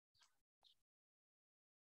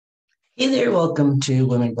Hey there, welcome to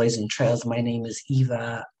Women Blazing Trails. My name is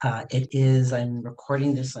Eva. I'm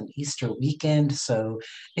recording this on Easter weekend, so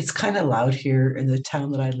it's kind of loud here in the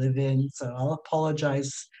town that I live in. So I'll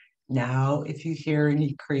apologize now if you hear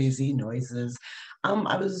any crazy noises. I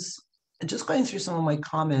was just going through some of my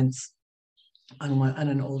comments on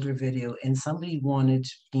an older video, and somebody wanted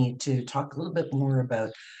me to talk a little bit more about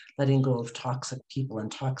letting go of toxic people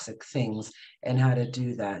and toxic things and how to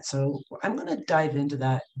do that. So I'm going to dive into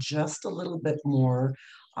that just a little bit more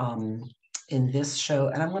um, in this show,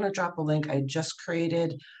 and I'm going to drop a link. I just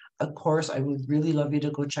created a course. I would really love you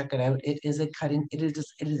to go check it out. It is a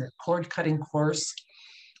cord cutting course.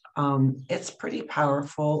 It's pretty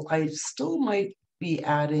powerful. I still might be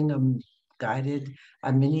adding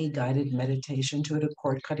a mini guided meditation to it, a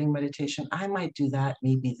cord cutting meditation. I might do that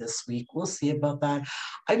maybe this week. We'll see about that.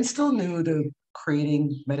 I'm still new to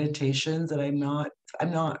creating meditations and I'm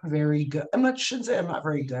not very good. Shouldn't say I'm not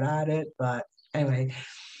very good at it, but anyway.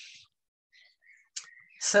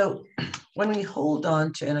 So when we hold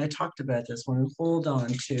on to, and I talked about this, when we hold on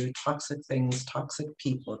to toxic things, toxic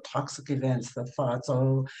people, toxic events, the thoughts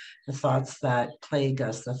that plague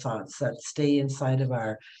us, the thoughts that stay inside of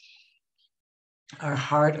our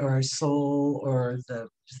heart or our soul, or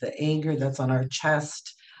the anger that's on our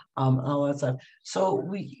chest, all that stuff. So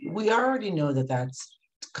we already know that that's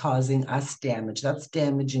causing us damage. That's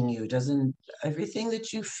damaging you. Doesn't everything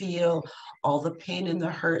that you feel, all the pain and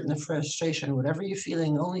the hurt and the frustration, whatever you're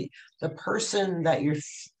feeling, only the person that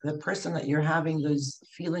you're having those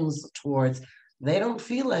feelings towards, they don't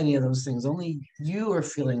feel any of those things. Only you are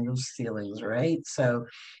feeling those feelings, right? So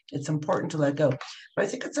it's important to let go. But I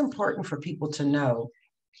think it's important for people to know,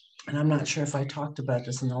 and I'm not sure if I talked about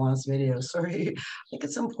this in the last video, sorry. I think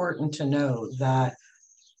it's important to know that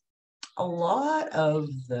a lot of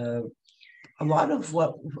the a lot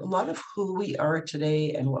of who we are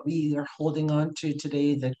today and what we are holding on to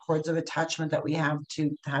today, the cords of attachment that we have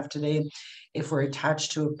today, if we're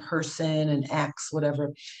attached to a person, an ex,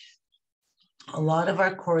 whatever, a lot of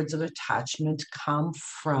our cords of attachment come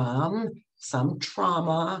from some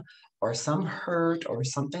trauma or some hurt or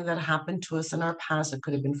something that happened to us in our past. It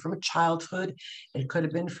could have been from a childhood. It could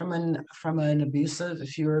have been from an abusive.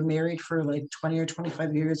 If you were married for like 20 or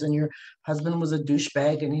 25 years and your husband was a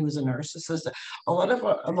douchebag and he was a narcissist, a lot of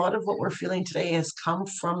what we're feeling today has come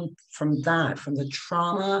from the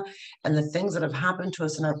trauma and the things that have happened to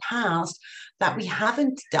us in our past that we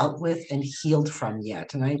haven't dealt with and healed from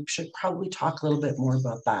yet. And I should probably talk a little bit more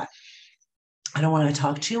about that. I don't want to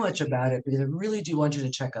talk too much about it because I really do want you to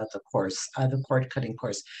check out the course, the cord cutting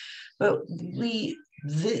course. But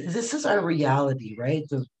this is our reality, right?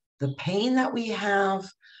 The pain that we have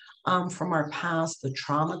from our past, the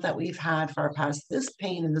trauma that we've had for our past, this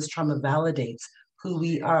pain and this trauma validates who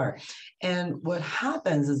we are. And what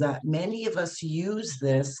happens is that many of us use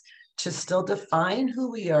this to still define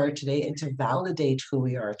who we are today and to validate who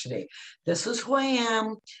we are today. This is who I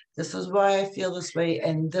am. This is why I feel this way.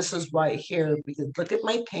 And this is why here, because look at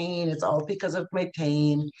my pain. It's all because of my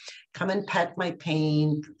pain. Come and pet my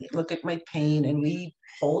pain. Look at my pain. And we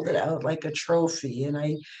hold it out like a trophy.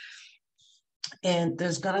 And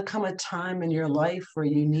there's going to come a time in your life where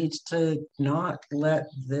you need to not let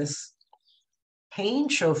this pain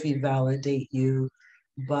trophy validate you,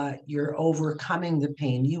 but you're overcoming the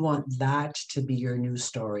pain. You want that to be your new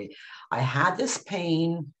story. I had this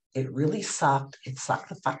pain. It really sucked. It sucked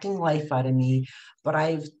the fucking life out of me, but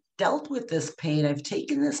I've dealt with this pain. I've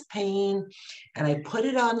taken this pain and I put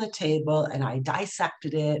it on the table and I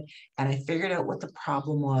dissected it and I figured out what the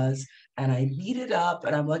problem was and I beat it up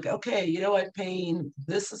and I'm like, okay, you know what, pain,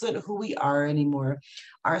 this isn't who we are anymore.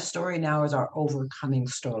 Our story now is our overcoming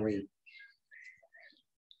story.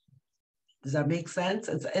 Does that make sense?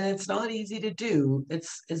 And it's not easy to do.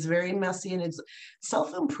 It's very messy, and it's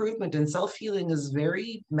self-improvement and self-healing is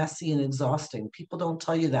very messy and exhausting. People don't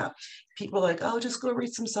tell you that. People are like, oh, just go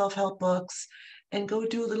read some self-help books and go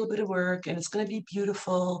do a little bit of work and it's going to be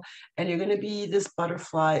beautiful and you're going to be this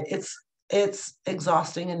butterfly. It's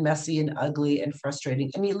exhausting and messy and ugly and frustrating,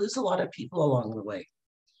 and you lose a lot of people along the way.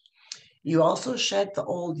 You also shed the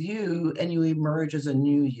old you and you emerge as a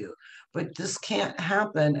new you. But this can't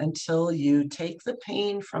happen until you take the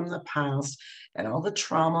pain from the past and all the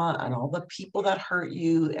trauma and all the people that hurt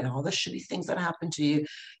you and all the shitty things that happened to you.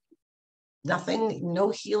 No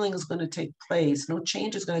healing is going to take place. No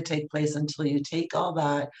change is going to take place until you take all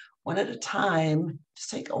that one at a time, just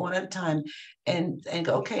take it one at a time and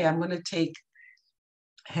go, okay, I'm going to take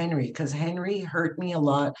Henry, because Henry hurt me a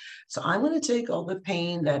lot. So I'm going to take all the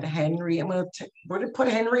pain that Henry, we're going to put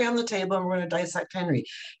Henry on the table and we're going to dissect Henry.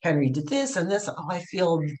 Henry did this and this. Oh, I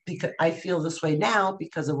feel this way now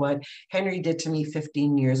because of what Henry did to me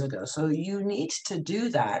 15 years ago. So you need to do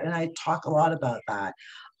that. And I talk a lot about that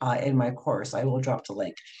in my course. I will drop the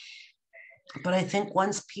link. But I think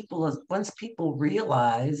once people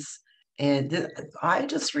realize, and I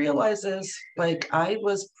just realized this, like I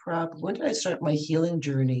was probably, when did I start my healing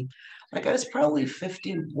journey? Like I was probably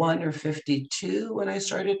 51 or 52 when I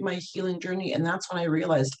started my healing journey. And that's when I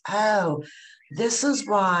realized, oh, this is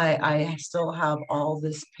why I still have all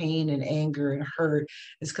this pain and anger and hurt.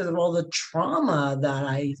 It's because of all the trauma that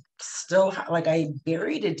I still have. Like I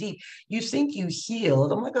buried it deep. You think you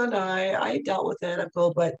healed. I'm like, oh no, I dealt with it. I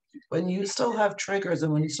go, but when you still have triggers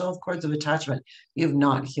and when you still have cords of attachment, you've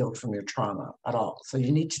not healed from your trauma at all. So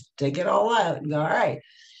you need to dig it all out and go, all right,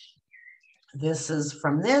 this is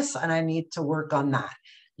from this, and I need to work on that.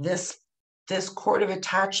 This cord of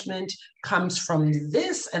attachment comes from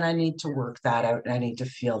this, and I need to work that out, and I need to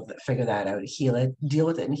figure that out, heal it, deal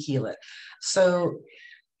with it, and heal it. So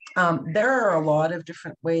there are a lot of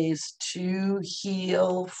different ways to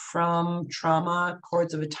heal from trauma,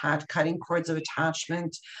 cutting cords of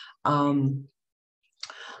attachment. Um,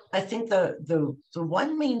 I think the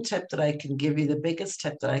one main tip that I can give you, the biggest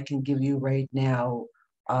tip that I can give you right now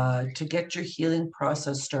to get your healing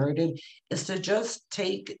process started is to just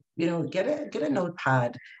get a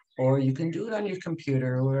notepad, or you can do it on your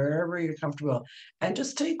computer, wherever you're comfortable, and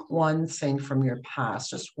just take one thing from your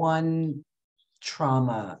past, just one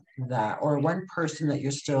trauma or one person that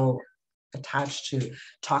you're still attached to,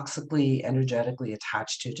 toxically, energetically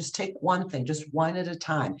attached to. Just take one thing, just one at a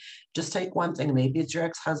time. Just take one thing. Maybe it's your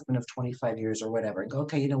ex-husband of 25 years or whatever, and go,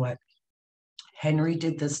 okay, you know what? Henry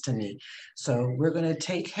did this to me. So we're going to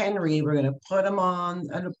take Henry, we're going to put him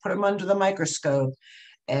under the microscope,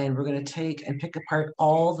 and we're going to take and pick apart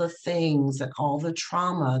all the things and all the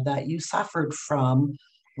trauma that you suffered from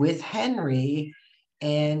with Henry,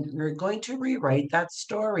 and we're going to rewrite that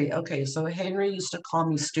story. Okay, so Henry used to call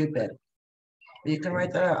me stupid. You can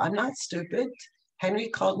write that out. I'm not stupid. Henry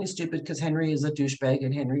called me stupid because Henry is a douchebag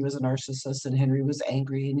and Henry was a narcissist and Henry was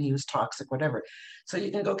angry and he was toxic, whatever. So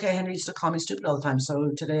you can go, okay, Henry used to call me stupid all the time.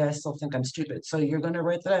 So today I still think I'm stupid. So you're going to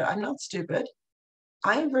write that out. I'm not stupid.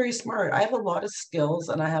 I am very smart. I have a lot of skills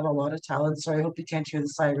and I have a lot of talent. So I hope you can't hear the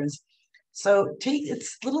sirens. So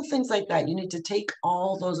it's little things like that. You need to take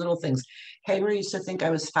all those little things. Henry used to think I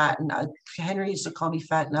was fat, and Henry used to call me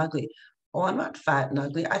fat and ugly. Oh, I'm not fat and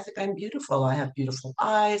ugly. I think I'm beautiful. I have beautiful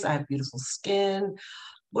eyes. I have beautiful skin,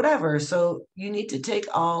 whatever. So you need to take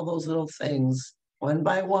all those little things one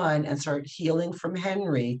by one and start healing from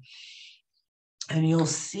Henry. And you'll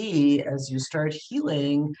see as you start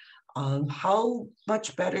healing how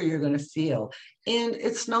much better you're going to feel. And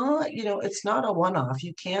it's not a one-off.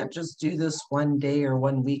 You can't just do this one day or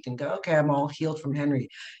one week and go, okay, I'm all healed from Henry.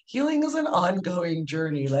 Healing is an ongoing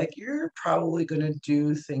journey. Like you're probably going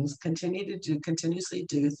to continuously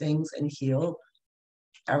do things and heal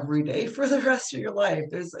every day for the rest of your life.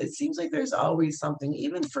 It seems like there's always something.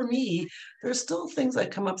 Even for me, there's still things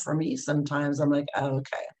that come up for me sometimes. I'm like, oh,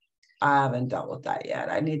 okay, I haven't dealt with that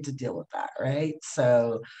yet. I need to deal with that, right?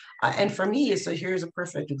 So, and for me, so here's a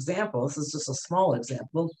perfect example. This is just a small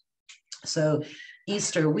example. So,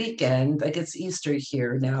 Easter weekend, like it's Easter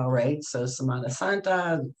here now, right? So, Semana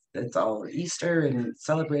Santa, it's all Easter and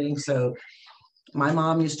celebrating. So, my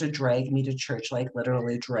mom used to drag me to church, like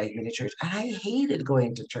literally drag me to church. And I hated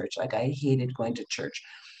going to church. Like, I hated going to church.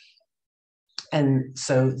 And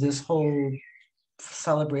so, this whole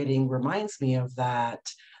celebrating reminds me of that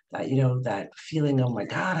feeling, oh my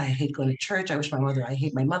God, I hate going to church. I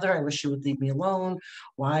hate my mother. I wish she would leave me alone.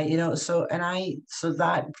 Why, so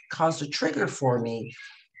that caused a trigger for me.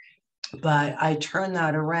 But I turned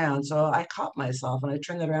that around. So I caught myself and I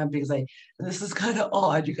turned that around because and this is kind of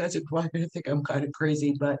odd. You guys are probably going to think I'm kind of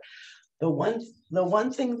crazy, but the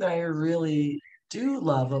one thing that I really do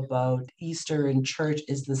love about Easter in church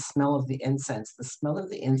is the smell of the incense. The smell of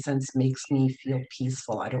the incense makes me feel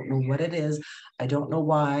peaceful. I don't know what it is. I don't know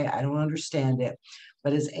why. I don't understand it.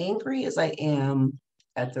 But as angry as I am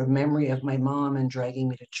at the memory of my mom and dragging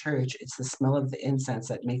me to church, it's the smell of the incense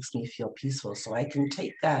that makes me feel peaceful. So I can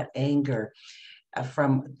take that anger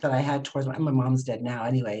from that I had towards my mom's dead now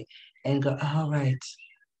anyway, and go, all right,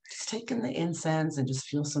 just take in the incense and just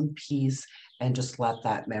feel some peace and just let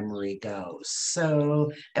that memory go.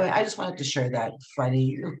 So anyway, I just wanted to share that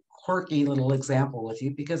funny, quirky little example with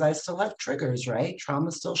you because I still have triggers, right?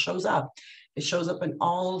 Trauma still shows up. It shows up in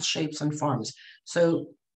all shapes and forms. So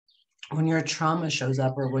when your trauma shows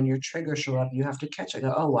up or when your triggers show up, you have to catch it.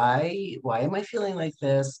 Go, oh, why am I feeling like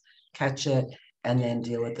this? Catch it and then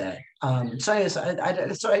deal with it. So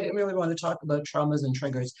I didn't really want to talk about traumas and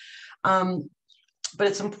triggers. Um, but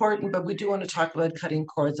it's important, but we do want to talk about cutting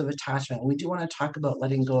cords of attachment. We do want to talk about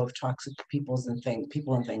letting go of toxic people and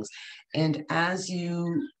things. And as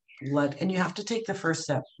you and you have to take the first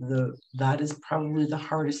step. That is probably the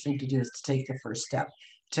hardest thing to do, is to take the first step,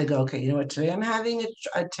 to go, okay, you know what, today I'm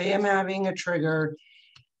having a trigger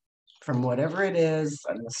from whatever it is.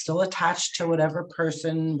 I'm still attached to whatever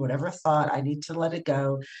person, whatever thought. I need to let it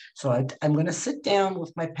go. So I'm going to sit down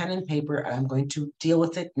with my pen and paper and I'm going to deal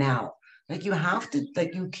with it now. Like you have to,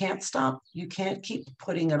 like you can't stop. You can't keep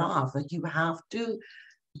putting it off. Like you have to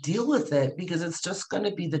deal with it because it's just going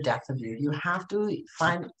to be the death of you. You have to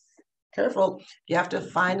careful. You have to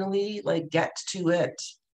finally like get to it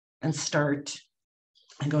and start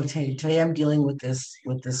and go, today I'm dealing with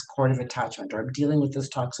this cord of attachment, or I'm dealing with this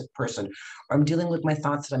toxic person, or I'm dealing with my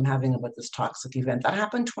thoughts that I'm having about this toxic event that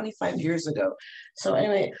happened 25 years ago. So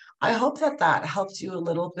anyway, I hope that that helps you a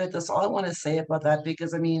little bit. That's all I want to say about that,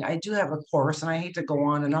 because I mean, I do have a course and I hate to go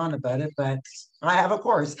on and on about it, but I have a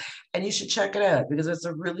course and you should check it out because it's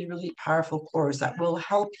a really, really powerful course that will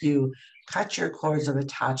help you cut your cords of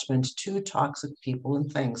attachment to toxic people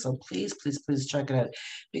and things. So please, please, please check it out,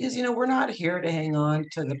 because you know we're not here to hang on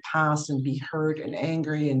to the past and be hurt and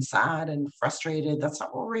angry and sad and frustrated. That's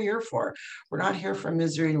not what we're here for. We're not here for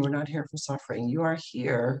misery and we're not here for suffering. You are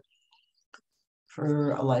here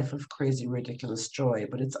for a life of crazy, ridiculous joy,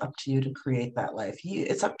 but it's up to you to create that life.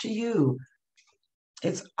 It's up to you.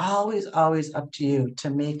 It's always, always up to you to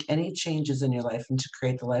make any changes in your life and to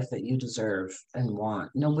create the life that you deserve and want.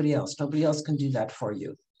 Nobody else can do that for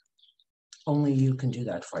you. Only you can do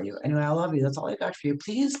that for you. Anyway, I love you. That's all I got for you.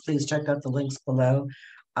 Please, please check out the links below.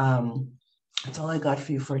 Um, that's all I got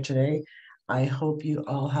for you for today. I hope you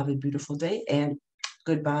all have a beautiful day, and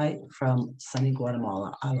goodbye from sunny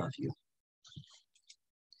Guatemala. I love you.